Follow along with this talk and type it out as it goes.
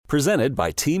Presented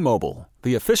by T-Mobile,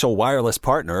 the official wireless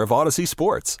partner of Odyssey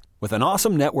Sports. With an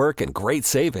awesome network and great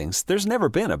savings, there's never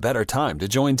been a better time to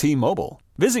join T-Mobile.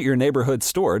 Visit your neighborhood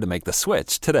store to make the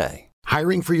switch today.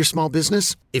 Hiring for your small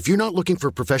business? If you're not looking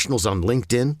for professionals on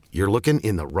LinkedIn, you're looking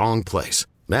in the wrong place.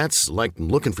 That's like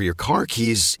looking for your car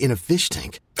keys in a fish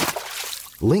tank.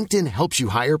 LinkedIn helps you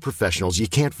hire professionals you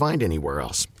can't find anywhere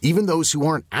else, even those who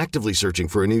aren't actively searching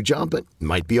for a new job but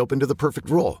might be open to the perfect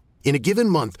role. In a given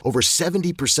month, over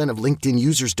 70% of LinkedIn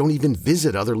users don't even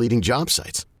visit other leading job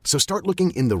sites. So start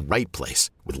looking in the right place.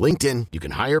 With LinkedIn, you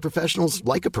can hire professionals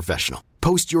like a professional.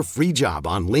 Post your free job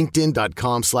on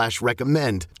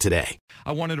linkedin.com/recommend today.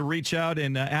 I wanted to reach out,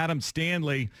 and Adam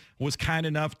Stanley was kind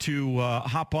enough to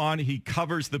hop on. He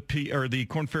covers the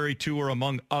Korn Ferry Tour,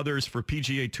 among others, for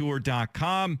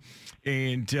PGAtour.com,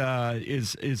 and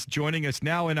is joining us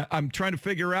now. And I'm trying to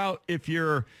figure out if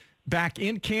you're back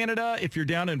in Canada, if you're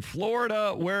down in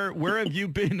Florida, where have you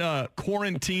been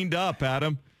quarantined up,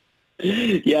 Adam?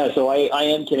 Yeah, so I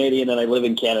am Canadian and I live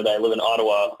in Canada. I live in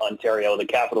Ottawa, Ontario, the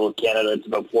capital of Canada. It's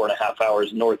about 4.5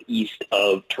 hours northeast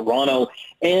of Toronto.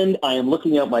 And I am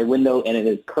looking out my window and it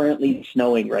is currently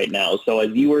snowing right now. So as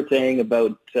you were saying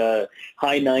about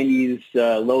high 90s,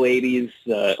 low 80s,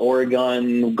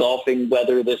 Oregon golfing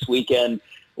weather this weekend,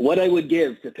 what I would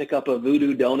give to pick up a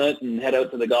Voodoo Donut and head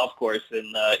out to the golf course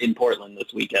in Portland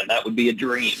this weekend. That would be a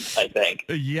dream, I think.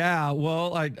 Yeah,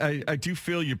 well, I do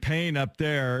feel your pain up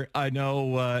there. I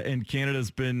know and Canada's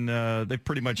been, they've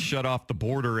pretty much shut off the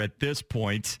border at this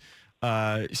point.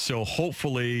 So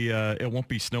hopefully it won't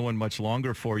be snowing much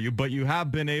longer for you. But you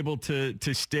have been able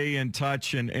to stay in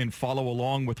touch and follow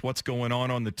along with what's going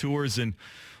on the tours. And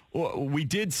we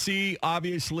did see,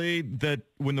 obviously, that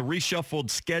when the reshuffled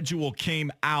schedule came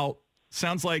out,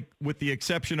 sounds like with the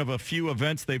exception of a few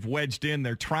events they've wedged in,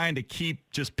 they're trying to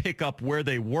pick up where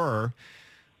they were.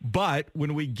 But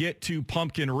when we get to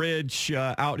Pumpkin Ridge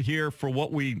out here for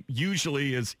what we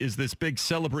usually is this big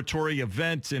celebratory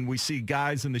event, and we see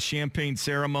guys in the champagne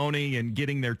ceremony and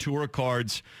getting their tour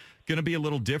cards, going to be a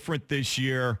little different this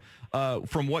year.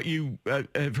 From what you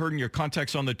have heard in your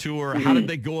context on the tour, how did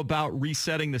they go about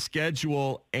resetting the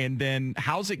schedule? And then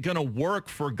how's it going to work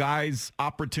for guys'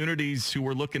 opportunities who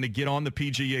are looking to get on the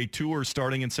PGA Tour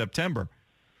starting in September?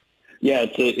 Yeah,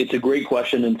 it's a great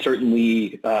question, and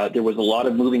certainly there was a lot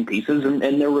of moving pieces,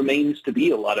 and there remains to be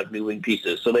a lot of moving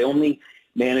pieces. So they only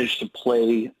managed to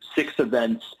play 6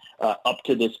 events up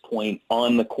to this point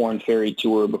on the Korn Ferry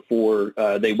Tour before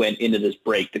they went into this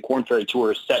break. The Korn Ferry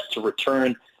Tour is set to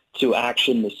return to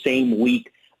action the same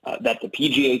week that the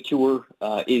PGA Tour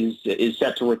is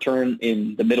set to return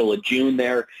in the middle of June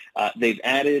there. They've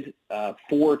added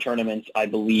 4 tournaments, I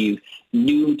believe,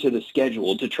 new to the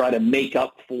schedule to try to make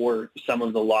up for some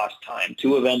of the lost time.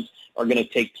 2 events are going to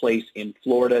take place in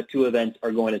Florida. 2 events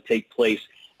are going to take place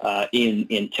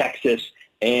in Texas.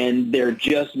 And they're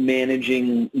just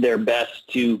managing their best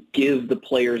to give the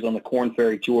players on the Korn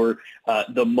Ferry Tour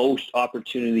the most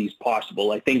opportunities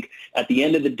possible. I think at the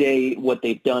end of the day, what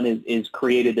they've done is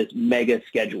created this mega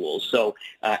schedule. So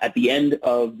at the end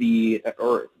of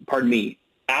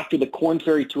after the Korn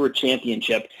Ferry Tour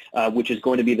Championship, which is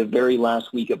going to be the very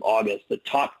last week of August, the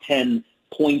top 10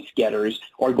 points getters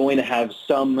are going to have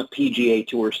some PGA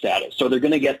Tour status. So they're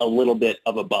going to get a little bit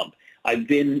of a bump. I've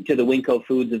been to the Winco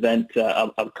Foods event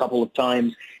a couple of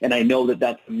times, and I know that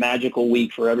that's a magical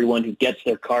week for everyone who gets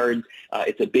their cards.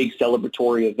 It's a big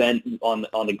celebratory event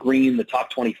on the green. The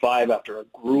top 25 after a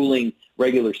grueling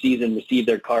regular season receive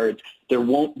their cards. There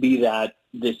won't be that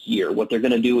this year. What they're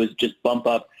going to do is just bump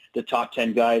up the top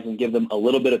 10 guys and give them a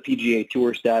little bit of PGA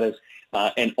Tour status,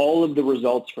 and all of the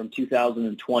results from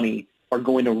 2020 are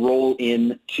going to roll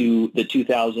into the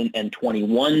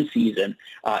 2021 season.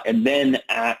 And then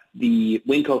at the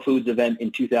Winco Foods event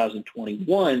in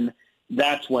 2021,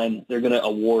 that's when they're going to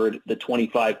award the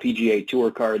 25 PGA Tour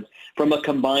cards from a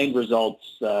combined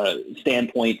results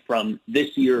standpoint from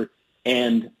this year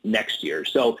and next year.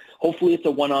 So hopefully it's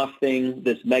a one-off thing,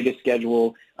 this mega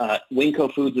schedule.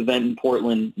 Winco Foods event in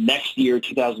Portland next year,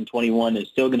 2021, is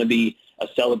still going to be a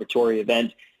celebratory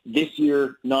event. This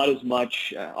year, not as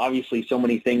much. Obviously, so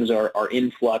many things are in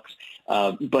flux.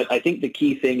 But I think the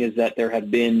key thing is that there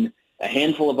have been a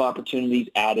handful of opportunities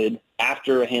added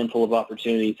after a handful of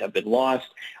opportunities have been lost,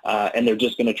 and they're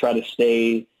just going to try to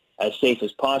stay as safe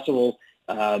as possible,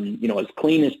 as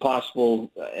clean as possible,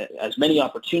 as many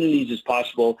opportunities as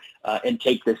possible, and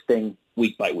take this thing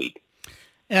week by week.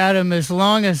 Adam, as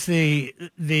long as the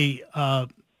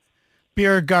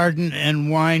beer garden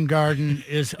and wine garden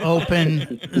is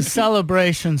open, the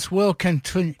celebrations will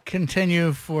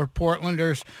continue for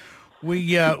Portlanders.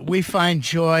 We find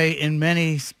joy in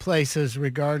many places,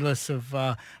 regardless of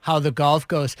how the golf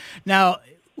goes. Now,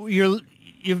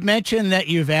 you've mentioned that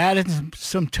you've added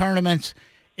some tournaments.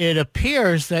 It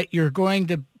appears that you're going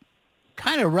to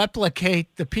kind of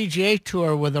replicate the PGA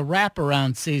Tour with a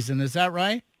wraparound season. Is that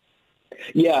right?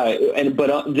 Yeah,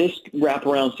 but this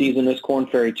wraparound season, this Korn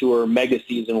Ferry Tour mega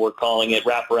season, we're calling it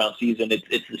wraparound season.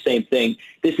 It's the same thing.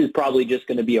 This is probably just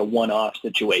going to be a one-off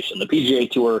situation. The PGA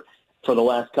Tour, for the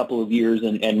last couple of years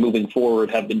and moving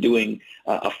forward, have been doing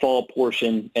a fall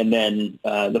portion, and then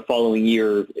the following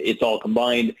year it's all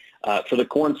combined. For the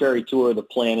Korn Ferry Tour, the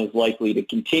plan is likely to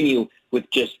continue with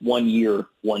just 1 year,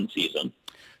 one season.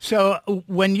 So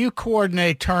when you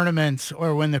coordinate tournaments,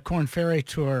 or when the Korn Ferry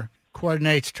Tour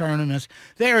coordinates tournaments,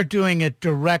 they are doing it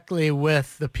directly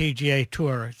with the PGA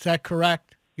Tour. Is that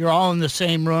correct? You're all in the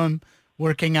same room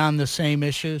working on the same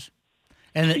issues?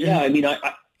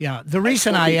 The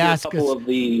reason I ask is...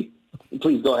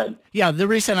 Please go ahead. Yeah, the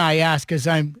reason I ask is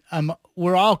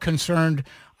we're all concerned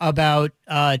about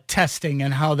testing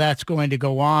and how that's going to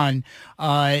go on.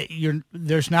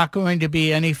 There's not going to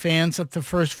be any fans at the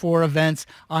first 4 events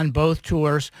on both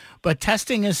tours, but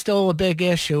testing is still a big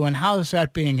issue. And how is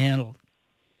that being handled?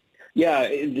 Yeah,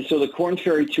 so the Korn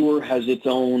Ferry Tour has its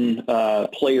own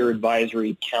player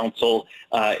advisory council.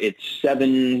 It's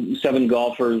seven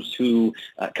golfers who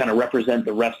kind of represent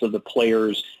the rest of the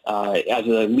players as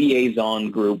a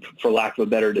liaison group, for lack of a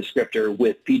better descriptor,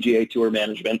 with PGA Tour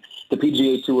management. The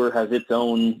PGA Tour has its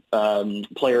own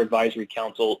player advisory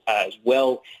council as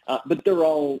well, but they're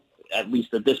all, at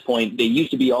least at this point, they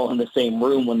used to be all in the same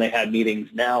room when they had meetings.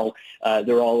 Now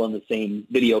they're all on the same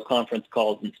video conference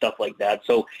calls and stuff like that.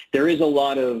 So there is a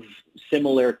lot of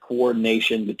similar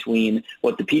coordination between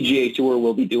what the PGA Tour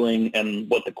will be doing and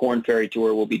what the Korn Ferry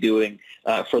Tour will be doing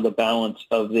for the balance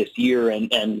of this year.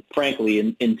 And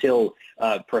frankly, until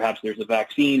perhaps there's a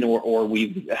vaccine or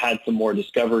we've had some more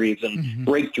discoveries and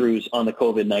breakthroughs on the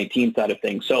COVID-19 side of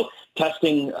things. So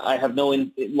testing, I have no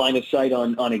line of sight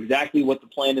on exactly what the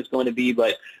plan is going to be,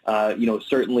 but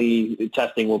certainly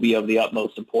testing will be of the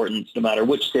utmost importance no matter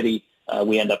which city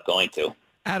we end up going to.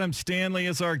 Adam Stanley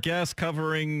is our guest,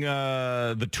 covering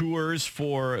the tours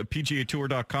for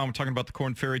PGAtour.com. We're talking about the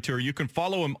Korn Ferry Tour. You can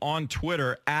follow him on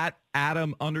Twitter at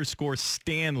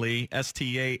Adam_Stanley,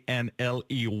 Stanley.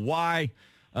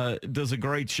 Does a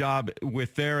great job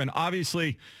with there. And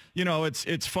obviously,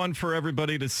 it's fun for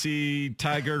everybody to see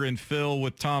Tiger and Phil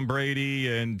with Tom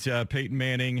Brady and Peyton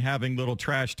Manning having little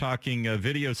trash talking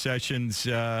video sessions,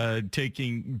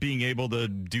 being able to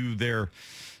do their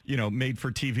made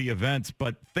for TV events,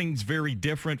 but things very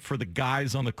different for the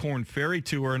guys on the Korn Ferry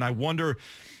Tour. And I wonder,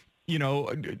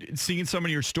 seeing some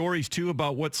of your stories too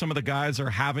about what some of the guys are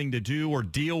having to do or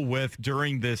deal with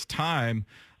during this time,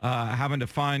 having to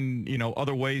find,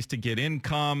 other ways to get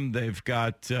income. They've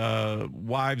got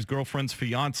wives, girlfriends,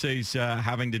 fiancés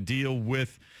having to deal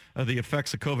with the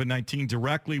effects of COVID-19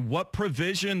 directly. What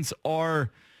provisions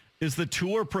is the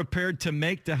tour prepared to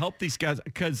make to help these guys?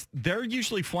 Because they're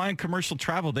usually flying commercial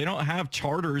travel. They don't have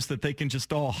charters that they can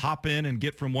just all hop in and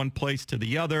get from one place to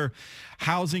the other.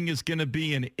 Housing is going to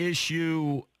be an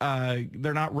issue.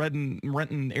 They're not renting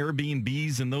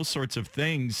Airbnbs and those sorts of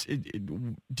things.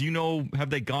 Do you know,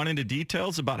 have they gone into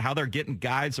details about how they're getting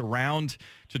guys around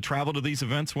to travel to these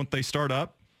events once they start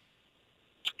up?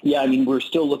 Yeah, we're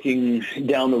still looking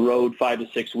down the road 5 to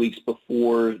 6 weeks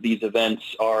before these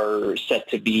events are set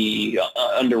to be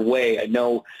underway. I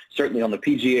know certainly on the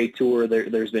PGA Tour,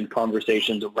 there's been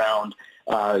conversations around,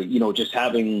 just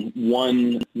having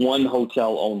one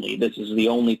hotel only. This is the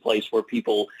only place where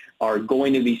people are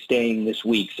going to be staying this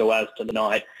week, so as to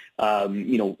not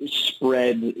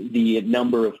spread the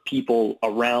number of people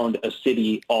around a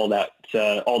city all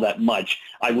that much.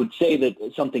 I would say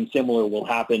that something similar will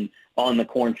happen on the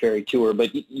Korn Ferry Tour, but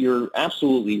you're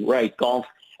absolutely right. Golf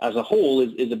as a whole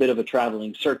is a bit of a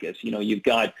traveling circus. You've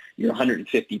got your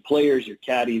 150 players, your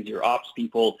caddies, your ops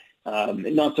people,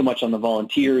 not so much on the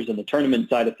volunteers and the tournament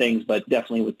side of things, but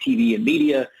definitely with TV and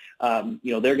media.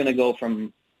 They're going to go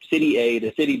from City A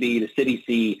to City B to City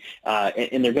C,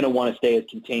 and they're going to want to stay as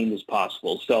contained as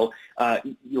possible. So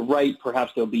you're right.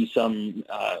 Perhaps there'll be some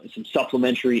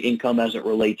supplementary income as it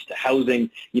relates to housing.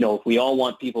 If we all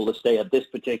want people to stay at this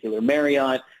particular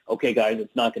Marriott, okay, guys,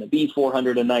 it's not going to be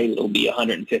 $400 a night. It'll be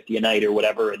 $150 a night or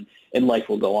whatever, and life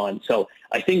will go on. So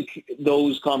I think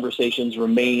those conversations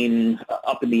remain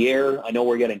up in the air. I know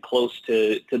we're getting close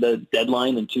to the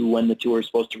deadline and to when the tour is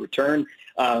supposed to return.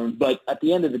 But at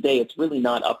the end of the day, it's really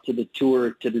not up to the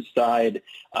tour to decide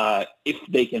if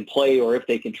they can play or if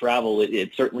they can travel.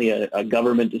 It's certainly a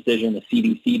government decision, a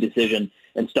CDC decision.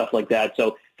 and stuff like that.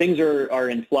 So things are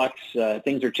in flux.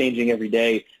 Things are changing every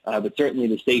day, but certainly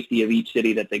the safety of each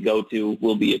city that they go to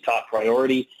will be a top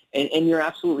priority. And you're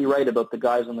absolutely right about the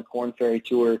guys on the Korn Ferry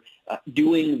Tour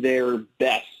doing their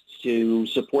best to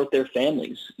support their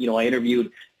families. I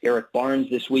interviewed Eric Barnes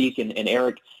this week, and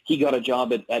Eric, he got a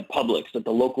job at Publix, at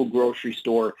the local grocery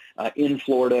store in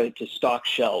Florida, to stock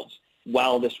shelves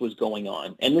while this was going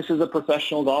on. And this is a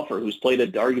professional golfer who's played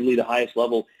at arguably the highest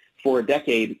level for a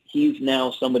decade. He's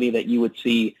now somebody that you would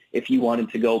see if you wanted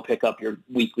to go pick up your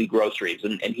weekly groceries,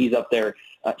 and he's up there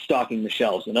stocking the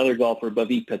shelves. Another golfer,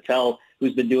 Bhavik Patel,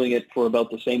 who's been doing it for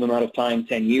about the same amount of time,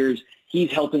 10 years,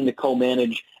 he's helping to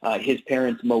co-manage his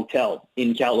parents' motel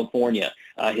in California.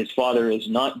 His father is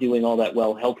not doing all that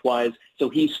well health-wise, so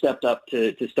he stepped up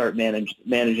to start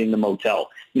managing the motel.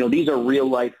 These are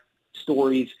real-life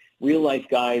stories, real-life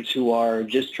guys who are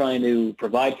just trying to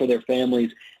provide for their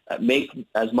families, make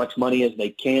as much money as they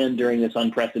can during this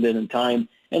unprecedented time,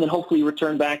 and then hopefully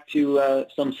return back to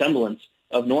some semblance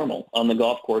of normal on the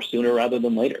golf course sooner rather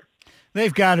than later.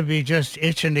 They've got to be just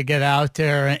itching to get out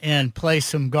there and play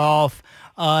some golf.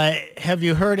 Have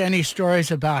you heard any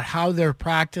stories about how they're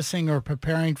practicing or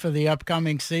preparing for the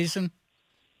upcoming season?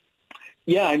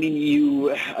 Yeah, I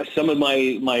mean, some of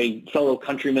my fellow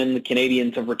countrymen, the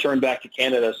Canadians, have returned back to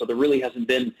Canada, so there really hasn't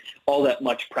been all that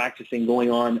much practicing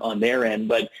going on their end.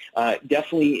 But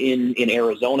definitely in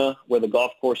Arizona, where the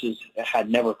golf courses had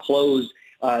never closed,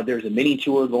 there's a mini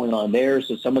tour going on there,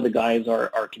 so some of the guys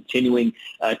are continuing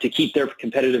to keep their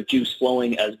competitive juice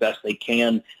flowing as best they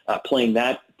can, playing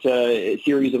that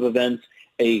series of events.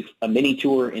 A mini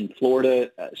tour in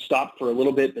Florida stopped for a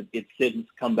little bit, but it's since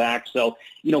come back. So,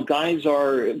 guys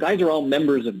are all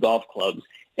members of golf clubs,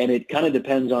 and it kind of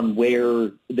depends on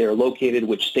where they're located,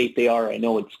 which state they are. I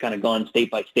know it's kind of gone state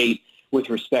by state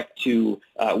with respect to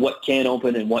what can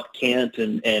open and what can't,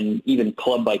 and even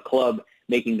club by club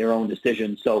making their own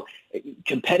decisions. So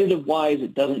competitive-wise,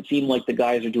 it doesn't seem like the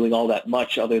guys are doing all that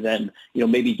much other than,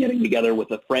 maybe getting together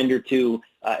with a friend or two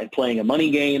and playing a money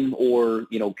game, or,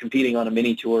 competing on a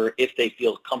mini tour if they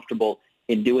feel comfortable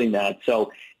in doing that.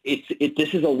 So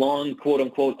this is a long,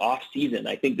 quote-unquote, off-season.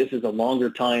 I think this is a longer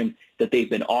time that they've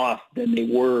been off than they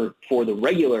were for the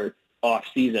regular off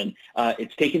season.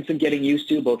 It's taken some getting used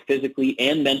to, both physically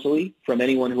and mentally, from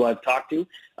anyone who I've talked to,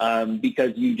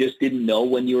 because you just didn't know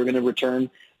when you were going to return.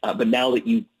 But now that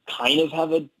you kind of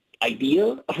have an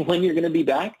idea of when you're going to be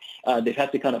back, they've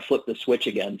had to kind of flip the switch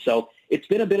again. So it's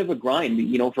been a bit of a grind,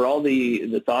 for all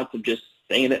the thoughts of just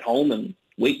staying at home and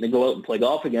waiting to go out and play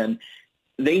golf again.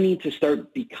 They need to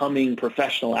start becoming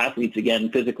professional athletes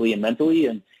again, physically and mentally.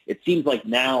 And it seems like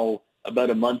now, about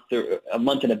a month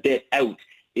and a bit out,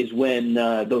 is when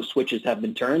those switches have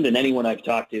been turned, and anyone I've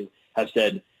talked to have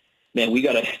said, "Man, we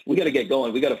gotta get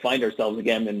going. We gotta find ourselves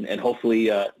again, and hopefully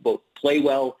both play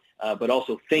well, but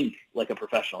also think like a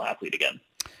professional athlete again."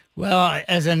 Well,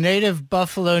 as a native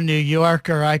Buffalo, New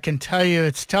Yorker, I can tell you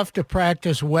it's tough to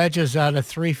practice wedges out of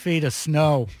 3 feet of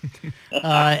snow.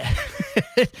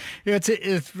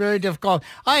 It's very difficult.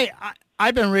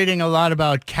 I've been reading a lot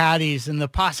about caddies and the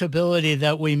possibility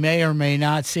that we may or may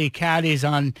not see caddies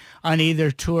on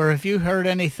either tour. Have you heard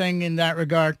anything in that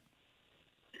regard?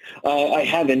 I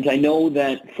haven't. I know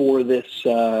that for this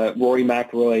Rory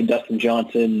McIlroy, Dustin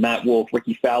Johnson, Matt Wolff,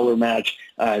 Ricky Fowler match,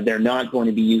 they're not going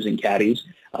to be using caddies.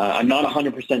 I'm not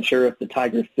 100% sure if the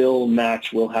Tiger Phil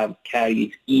match will have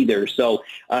caddies either. So,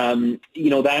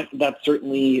 that's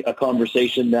certainly a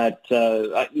conversation that,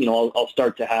 I'll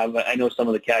start to have. I know some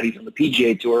of the caddies on the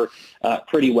PGA Tour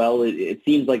pretty well. It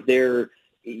seems like they're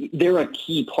a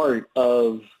key part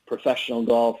of professional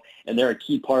golf, and they're a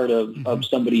key part of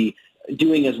somebody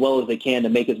doing as well as they can to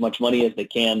make as much money as they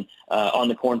can on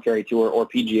the Korn Ferry Tour or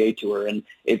PGA Tour. And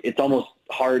it's almost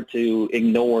hard to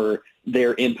ignore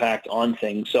their impact on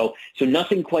things. So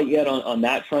nothing quite yet on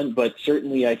that front, but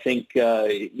certainly I think,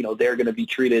 they're going to be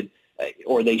treated,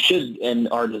 or they should and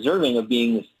are deserving of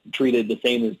being treated the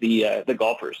same as the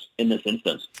golfers in this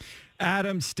instance.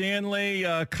 Adam Stanley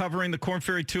covering the Korn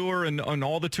Ferry Tour and on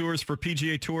all the tours for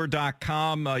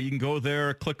PGAtour.com. You can go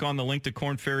there, click on the link to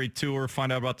Korn Ferry Tour,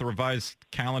 find out about the revised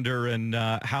calendar and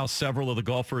how several of the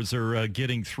golfers are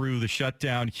getting through the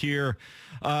shutdown here.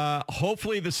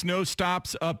 Hopefully the snow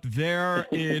stops up there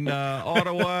in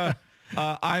Ottawa.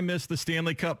 I missed the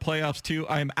Stanley Cup playoffs too.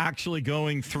 I'm actually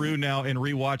going through now and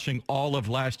rewatching all of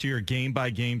last year, game by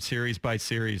game, series by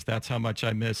series. That's how much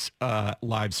I miss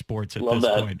live sports at this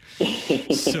point.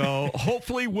 So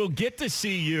hopefully we'll get to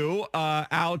see you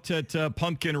out at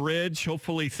Pumpkin Ridge.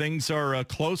 Hopefully things are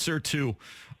closer to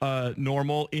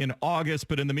normal in August.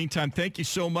 But in the meantime, thank you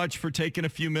so much for taking a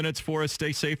few minutes for us.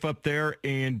 Stay safe up there,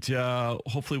 and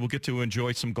hopefully we'll get to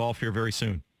enjoy some golf here very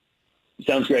soon.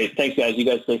 Sounds great. Thanks, guys. You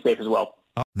guys stay safe as well.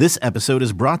 This episode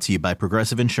is brought to you by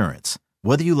Progressive Insurance.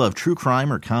 Whether you love true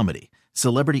crime or comedy,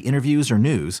 celebrity interviews or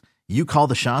news, you call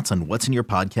the shots on what's in your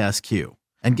podcast queue.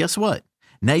 And guess what?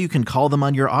 Now you can call them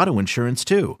on your auto insurance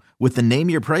too with the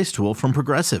Name Your Price tool from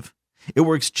Progressive. It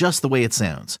works just the way it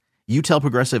sounds. You tell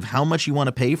Progressive how much you want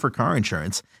to pay for car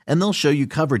insurance, and they'll show you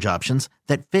coverage options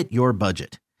that fit your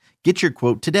budget. Get your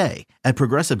quote today at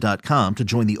Progressive.com to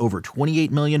join the over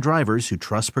 28 million drivers who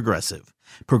trust Progressive.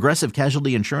 Progressive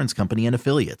Casualty Insurance Company and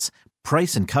Affiliates.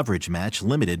 Price and coverage match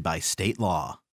limited by state law.